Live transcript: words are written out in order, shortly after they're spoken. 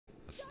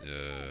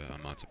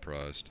I'm not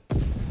surprised.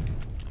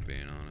 I'm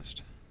being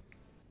honest.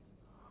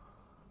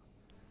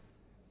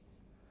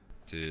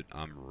 Dude,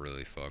 I'm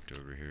really fucked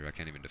over here. I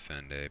can't even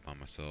defend A by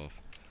myself.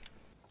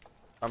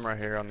 I'm right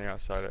here on the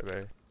outside of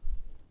A.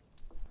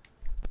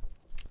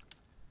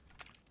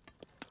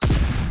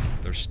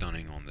 They're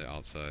stunning on the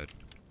outside.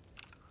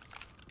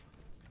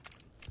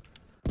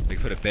 They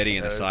put a Betty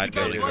in the side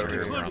building over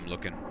here where I'm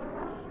looking.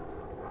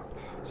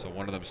 So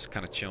one of them's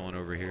kind of chilling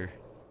over here.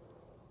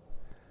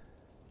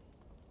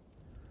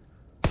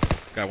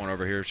 Got one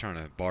over here trying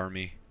to bar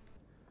me.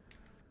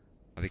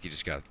 I think he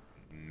just got...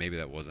 Maybe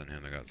that wasn't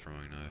him that got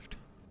throwing knifed.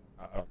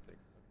 I don't think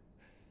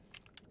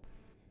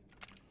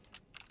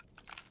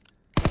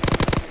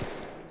so.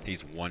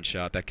 He's one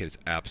shot. That kid is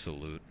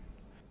absolute.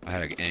 I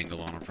had an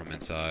angle on him from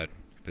inside.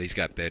 But he's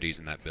got Betty's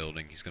in that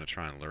building. He's going to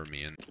try and lure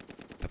me in.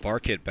 The bar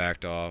kid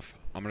backed off.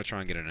 I'm going to try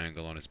and get an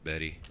angle on his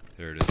Betty.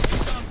 There it is.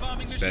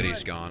 His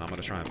Betty's gone. I'm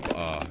going to try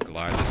and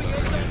glide this up.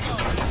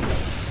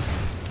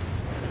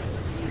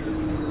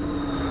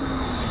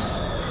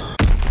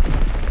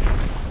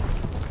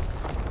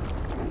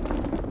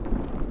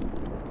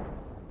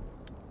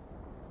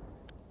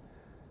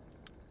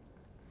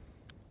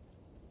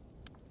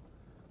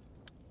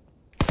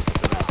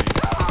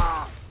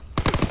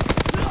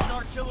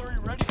 Artillery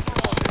ready for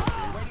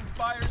order. Waiting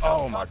fires.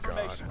 Oh my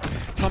god.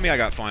 Tell me I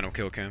got final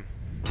kill cam.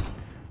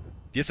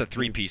 It's a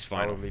 3-piece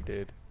final. Probably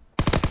did.